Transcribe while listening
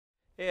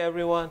Hey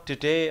everyone,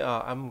 today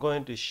I'm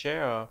going to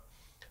share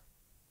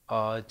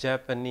a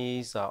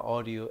Japanese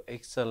Audio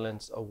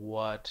Excellence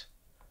Award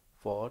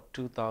for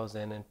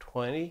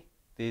 2020.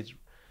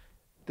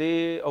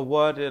 They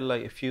awarded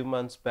like a few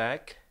months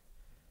back.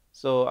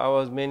 So I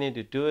was meaning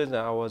to do it and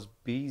I was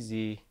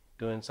busy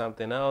doing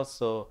something else.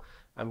 So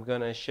I'm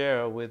gonna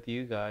share with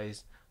you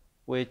guys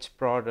which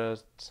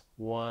products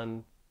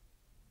won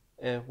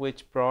and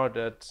which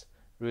products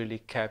really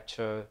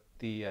capture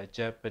the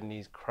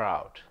Japanese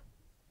crowd.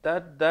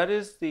 That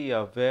is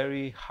the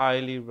very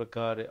highly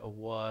regarded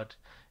award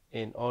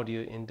in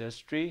audio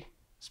industry,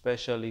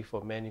 especially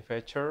for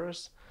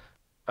manufacturers.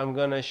 I'm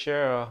gonna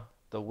share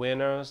the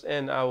winners,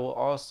 and I will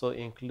also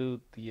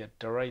include the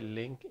direct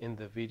link in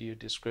the video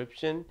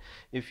description.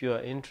 If you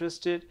are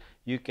interested,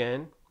 you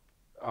can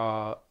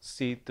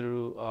see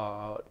through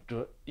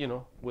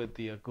with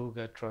the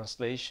Google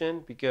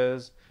translation,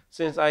 because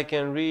since I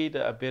can read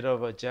a bit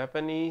of a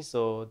Japanese,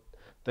 so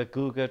the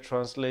Google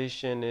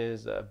translation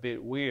is a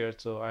bit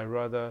weird, so I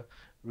rather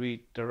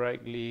read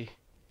directly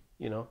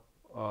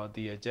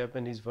the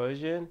Japanese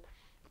version.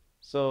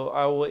 So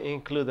I will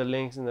include the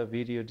links in the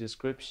video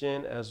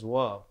description as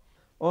well.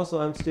 Also,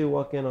 I'm still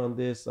working on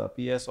this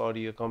PS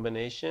audio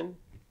combination,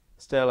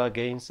 Stellar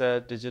gain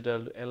set,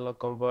 digital analog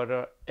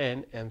converter,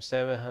 and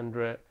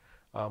M700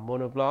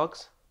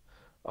 monoblocks,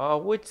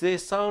 which they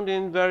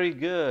sounding very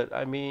good.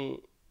 I mean,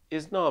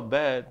 it's not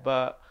bad,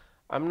 but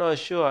I'm not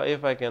sure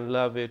if I can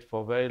love it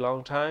for a very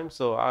long time.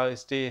 So I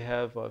still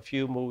have a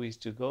few movies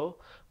to go.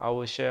 I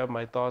will share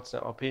my thoughts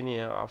and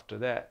opinion after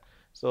that.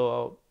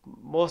 So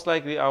most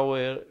likely I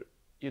will,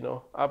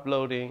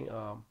 uploading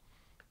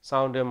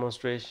sound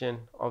demonstration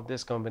of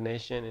this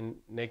combination in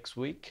next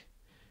week.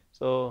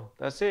 So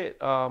that's it.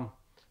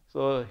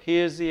 So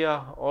here's the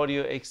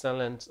Audio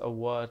Excellence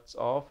Awards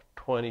of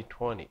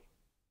 2020.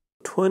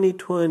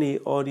 2020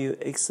 Audio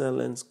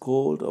Excellence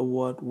Gold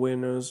Award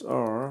winners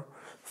are: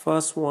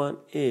 first one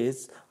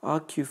is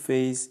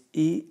Accuphase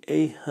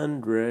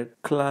E800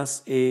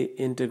 Class A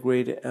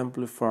integrated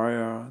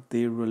amplifier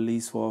they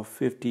released for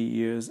 50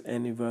 years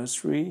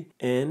anniversary,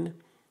 and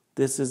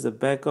this is the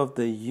back of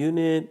the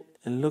unit.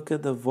 And look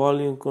at the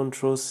volume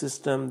control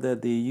system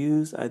that they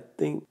use. I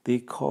think they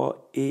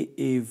call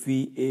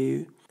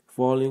AAVA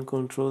volume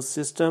control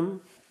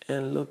system.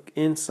 And look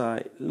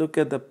inside. Look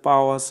at the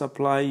power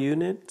supply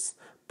units,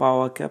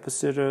 power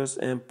capacitors,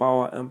 and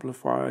power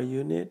amplifier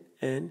unit,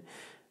 and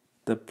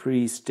the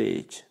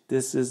pre-stage.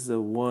 This is the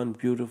one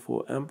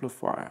beautiful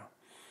amplifier.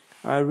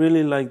 I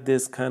really like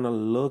this kind of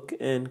look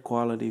and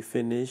quality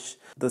finish.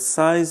 The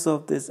size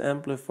of this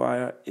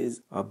amplifier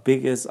is as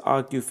big as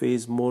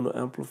Accuphase mono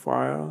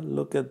amplifier.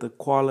 Look at the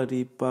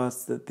quality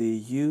bus that they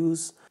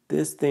use.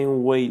 This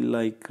thing weighs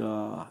like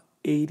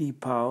 80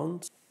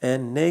 pounds.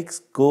 And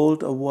next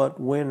gold award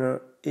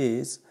winner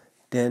is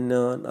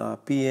Denon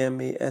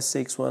PMA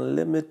SX1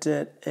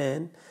 Limited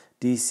and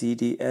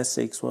DCD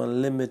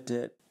SX1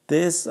 Limited.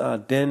 This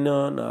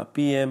Denon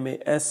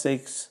PMA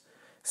SX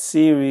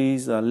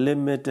series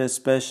limited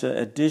special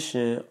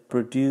edition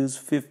produce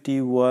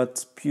 50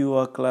 watts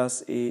pure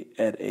class A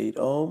at 8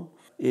 ohm.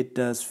 It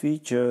does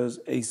features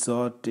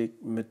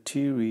exotic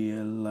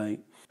material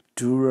like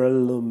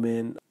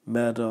duralumin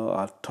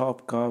metal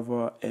top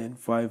cover and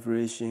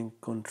vibration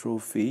control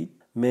feet,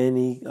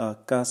 many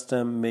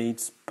custom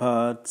made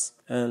parts.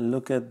 And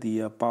look at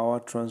the power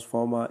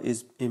transformer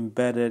is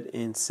embedded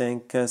in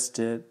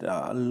sand-casted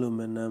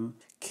aluminum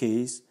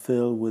case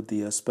filled with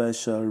the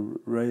special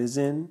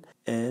resin,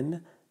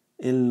 and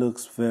it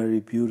looks very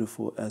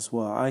beautiful as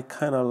well. I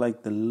kind of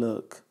like the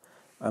look.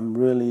 I'm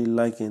really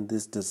liking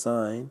this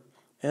design.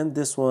 And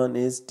this one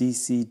is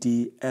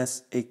DCD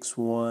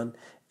SX1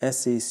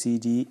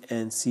 SACD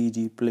and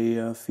CD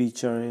player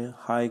featuring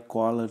high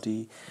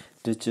quality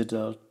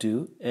digital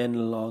to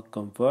analog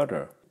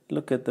converter.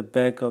 Look at the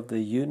back of the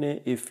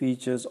unit. It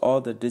features all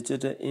the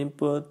digital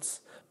inputs,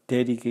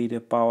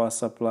 dedicated power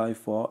supply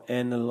for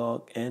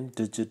analog and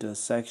digital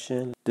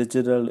section.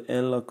 Digital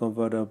analog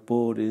converter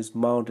board is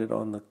mounted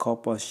on the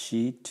copper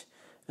sheet.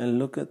 And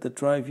look at the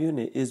drive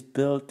unit. It's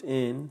built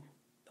in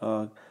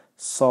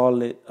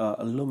solid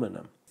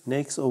aluminum.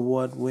 Next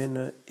award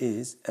winner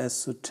is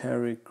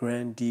Esoteric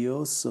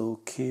Grandioso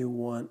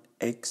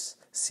K1X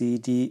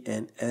CD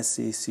and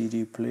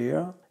SACD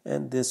player,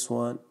 and this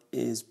one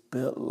is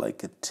built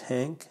like a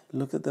tank.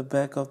 Look at the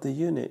back of the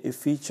unit. It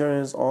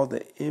features all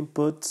the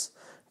inputs,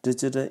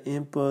 digital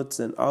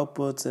inputs and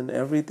outputs and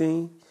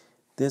everything.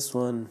 This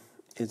one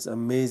is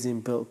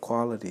amazing build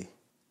quality.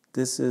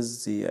 This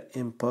is the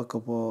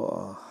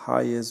impeccable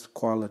highest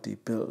quality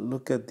build.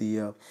 Look at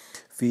the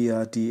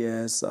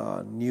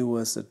VRDS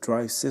newest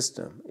drive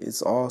system.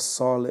 It's all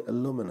solid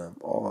aluminum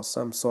or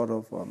some sort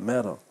of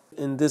metal.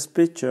 In this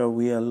picture,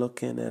 we are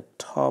looking at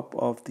top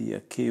of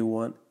the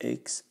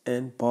K1X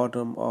and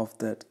bottom of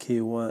that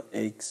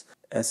K1X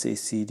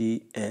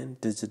SACD and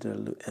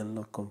digital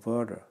analog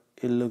converter.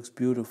 It looks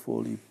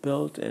beautifully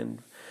built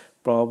and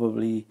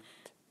probably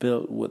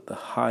built with the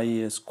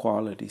highest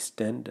quality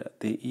standard.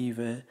 They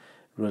even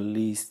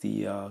released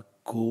the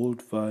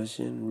gold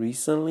version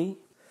recently.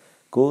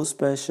 Gold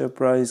special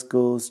prize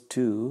goes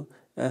to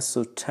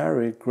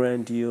Esoteric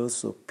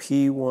Grandiose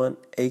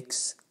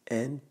P1X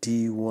and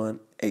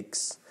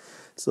D1X.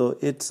 So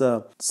it's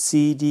a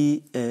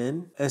CD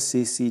and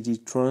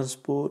SACD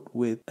transport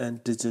with a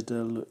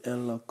digital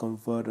analog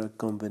converter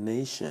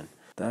combination.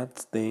 That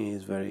thing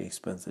is very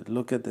expensive.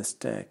 Look at the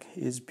stack.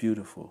 It's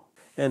beautiful.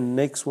 And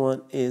next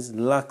one is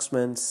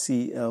Luxman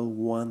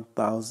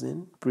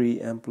CL1000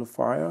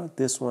 preamplifier.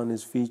 This one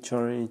is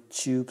featuring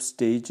tube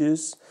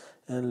stages.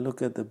 And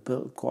look at the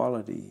build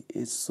quality.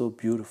 It's so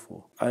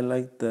beautiful. I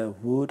like the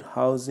wood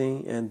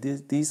housing, and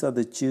these are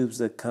the tubes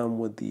that come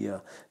with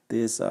the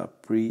this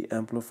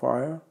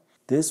preamplifier.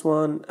 This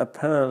one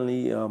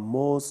apparently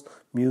most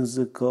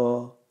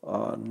musical,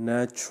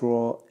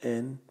 natural,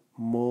 and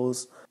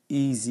most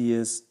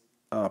easiest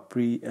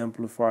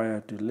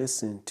preamplifier to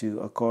listen to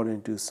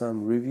according to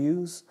some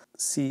reviews.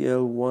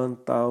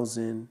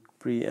 CL1000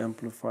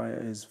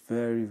 preamplifier is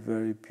very,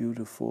 very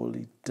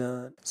beautifully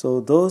done.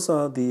 So those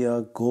are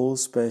the gold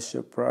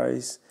special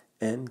prize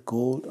and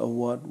gold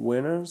award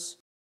winners.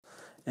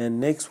 And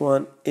next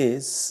one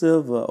is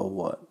silver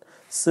award.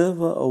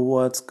 Silver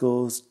awards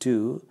goes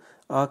to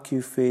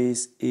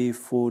Accuphase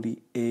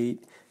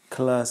A48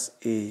 Class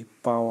A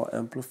power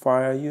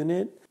amplifier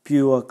unit,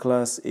 Pure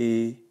Class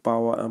A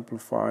power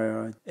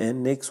amplifier.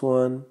 And next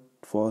one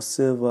for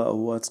silver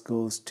awards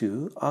goes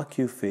to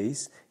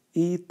Accuphase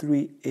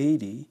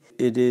E380.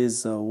 It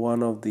is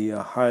one of the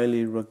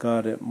highly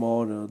regarded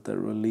models that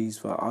released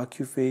for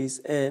Accuphase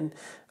and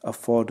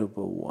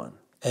affordable one.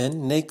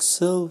 And next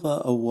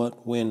silver award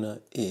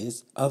winner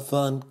is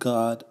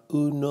Avant-Garde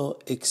Uno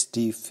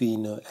XD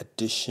Fino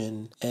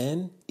Edition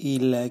and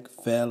Elec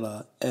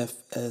Vela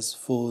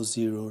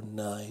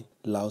FS409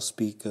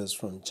 loudspeakers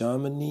from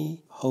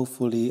Germany.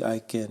 Hopefully I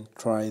can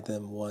try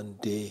them one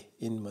day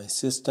in my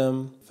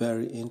system.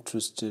 Very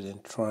interested in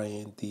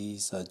trying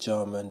these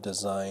German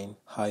design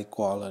high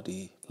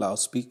quality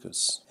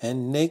loudspeakers.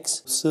 And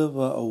next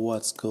silver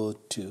awards go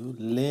to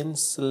Lin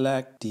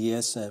Select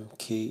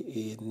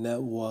DSM-KA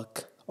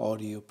Network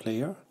audio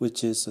player,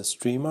 which is a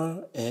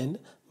streamer, and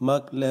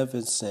Mug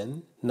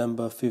Levinson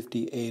number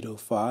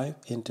 5805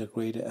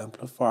 integrated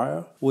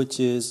amplifier, which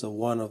is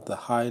one of the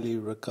highly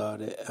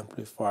regarded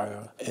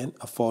amplifier and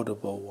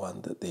affordable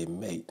one that they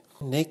made.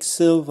 Next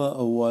silver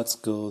awards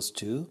goes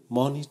to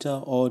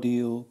Monitor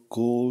Audio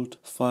Gold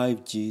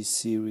 5G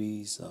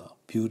series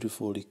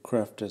beautifully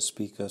crafted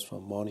speakers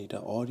from Monitor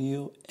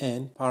Audio,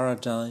 and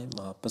Paradigm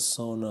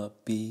Persona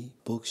B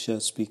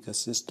Bookshare speaker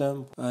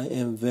system. I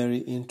am very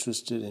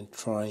interested in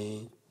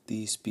trying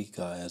the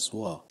speaker as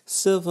well.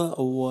 Silver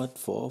award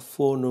for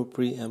phono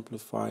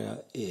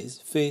preamplifier is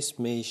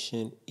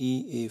FaceMation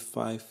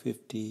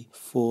EA550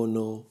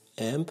 phono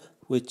amp,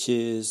 which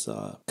is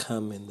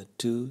come in the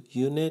 2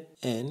 unit.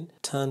 And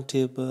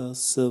turntable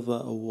silver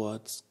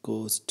awards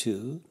goes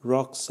to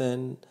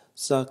Roxanne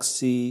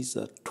Succeeds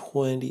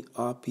 20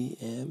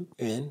 RPM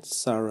and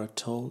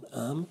Saratone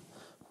amp,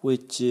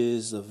 which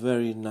is a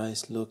very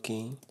nice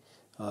looking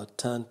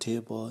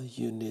turntable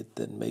unit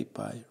that made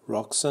by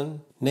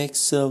Roxanne. Next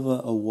silver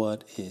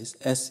award is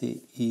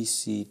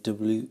SAEC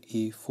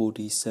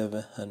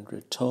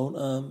WE4700 tone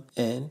amp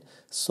and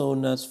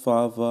Sonos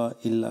Fava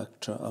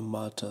Electra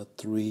Amata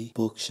 3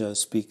 Bookshare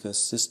speaker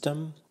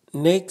system.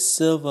 Next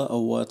silver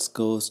awards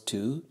goes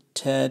to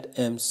TED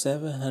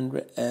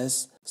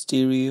M700S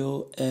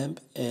stereo amp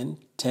and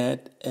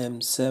TED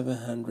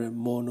M700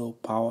 mono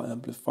power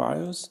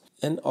amplifiers,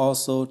 and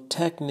also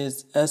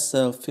Technics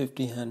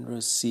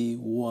SL1500C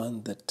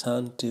won the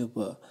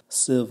turntable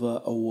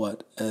silver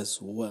award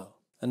as well.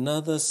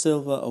 Another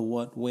silver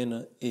award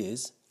winner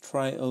is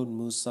Triode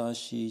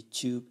Musashi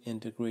tube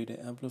integrated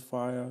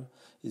amplifier.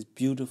 Is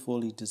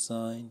beautifully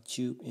designed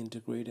tube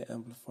integrated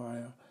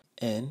amplifier,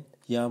 and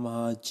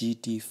Yamaha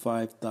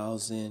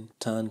GT5000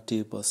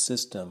 turntable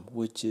system,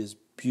 which is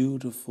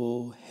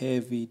beautiful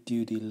heavy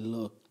duty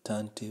look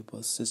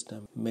turntable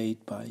system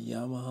made by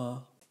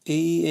Yamaha.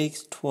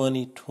 AEX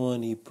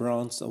 2020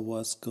 Bronze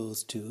Awards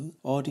goes to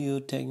Audio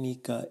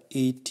Technica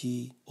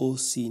 80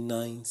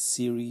 OC9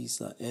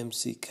 series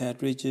MC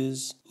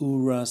cartridges,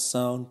 Ura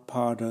Sound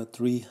Parter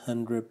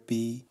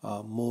 300B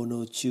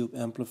mono tube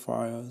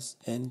amplifiers,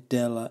 and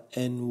Della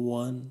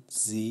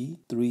N1Z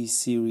 3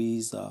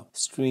 series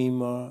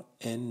streamer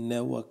and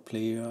network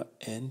player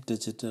and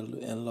digital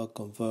analog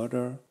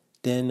converter.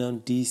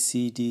 Denon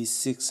DCD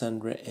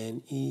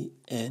 600NE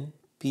and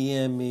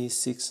PMA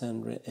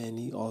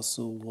 600NE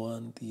also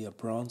won the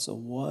Bronze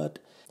Award.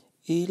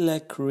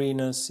 Elec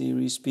Carina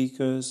series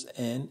speakers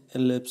and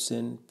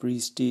Ellipson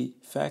Prestige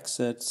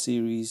Faxet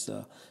series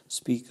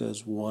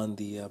speakers won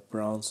the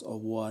Bronze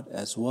Award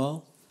as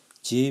well.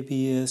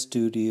 JBL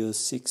Studio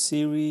 6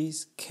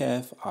 series,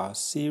 CAF R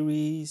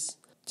series,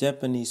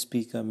 Japanese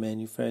speaker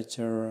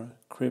manufacturer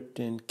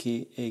Krypton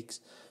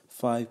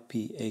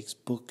KX5PX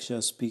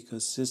Bookshare speaker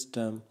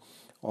system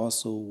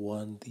also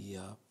won the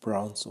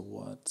Bronze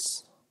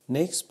Awards.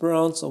 Next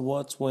Bronze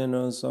Awards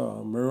winners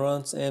are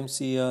Marantz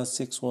MCR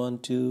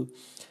 612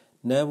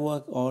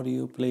 network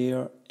audio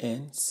player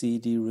and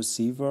CD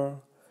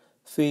receiver,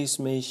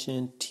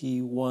 Facemation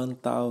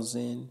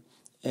T1000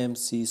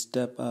 MC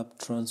step-up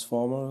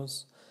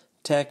transformers,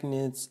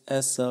 Technics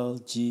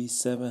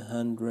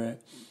SLG700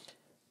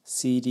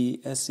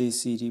 CD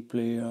SACD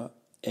player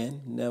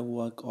and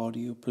network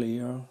audio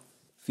player.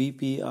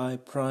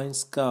 VPI Prime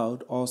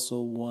Scout also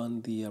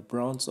won the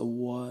Bronze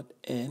Award,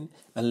 and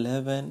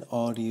 11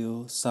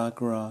 Audio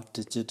Sakura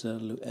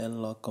Digital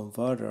Analog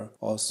Converter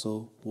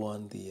also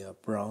won the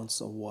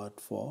Bronze Award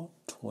for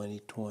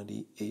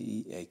 2020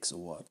 AEX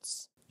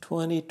Awards.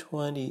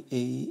 2020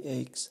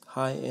 AEX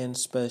High-End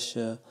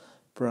Special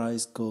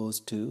Prize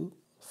goes to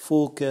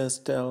Focus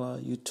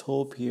Stella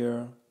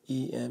Utopia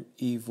EM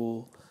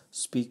Evo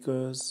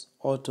speakers,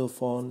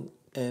 Autophone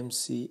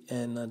MC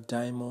and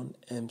Diamond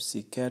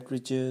MC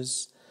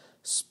cartridges,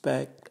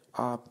 Spec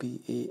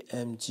RPA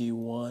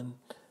MG1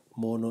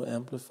 mono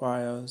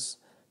amplifiers,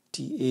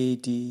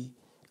 TAD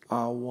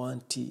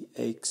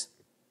R1TX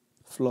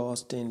floor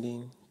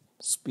standing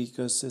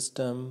speaker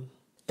system,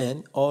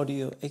 and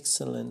Audio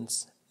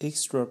Excellence.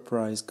 Extra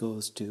prize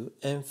goes to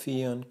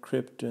Amphion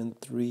Krypton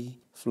 3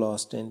 floor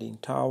standing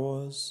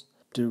towers,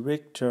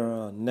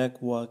 Director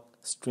Network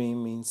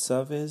streaming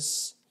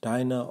service,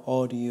 Dyna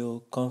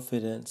Audio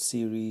Confidence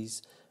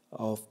series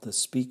of the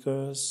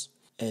speakers,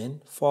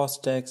 and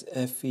Fostex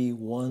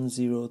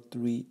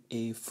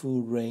FE103A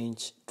full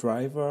range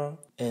driver,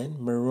 and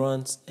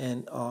Marantz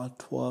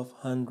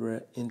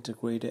NR1200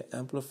 integrated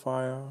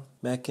amplifier,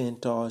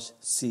 Macintosh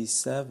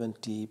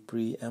C70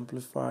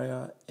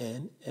 preamplifier,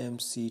 and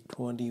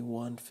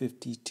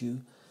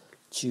MC2152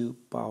 tube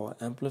power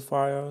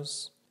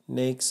amplifiers.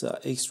 Next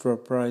extra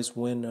prize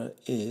winner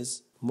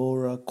is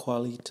Mora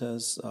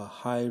Qualitas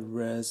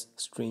high-res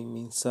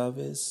streaming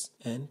service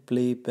and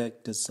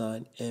playback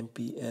design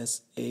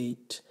MPS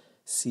 8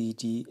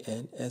 CD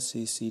and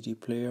SACD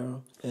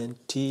player and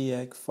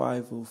TX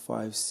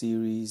 505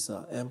 series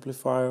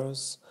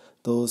amplifiers.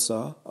 Those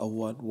are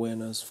award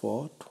winners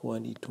for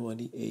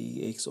 2020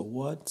 AEX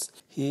Awards.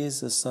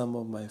 Here's some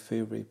of my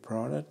favorite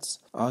products.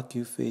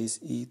 AccuPhase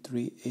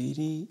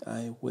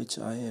E380, which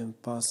I am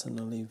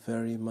personally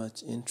very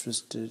much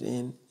interested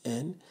in,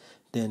 and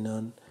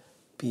Denon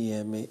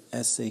PMA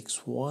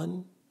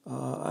SX1.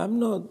 I'm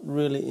not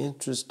really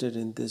interested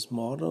in this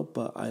model,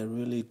 but I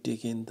really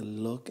dig in the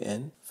look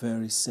and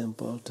very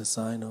simple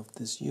design of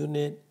this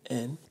unit,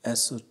 and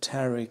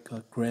esoteric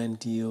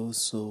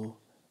grandiose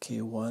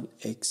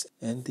K1X.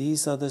 And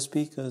these are the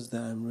speakers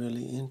that I'm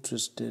really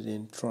interested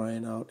in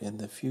trying out in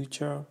the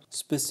future.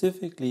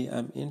 Specifically,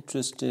 I'm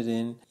interested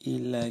in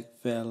ELAC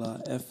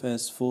Vela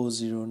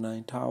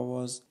FS409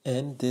 towers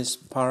and this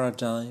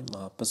Paradigm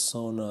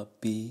Persona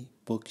B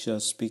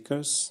bookshelf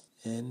speakers.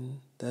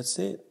 And that's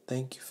it.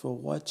 Thank you for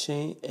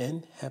watching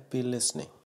and happy listening.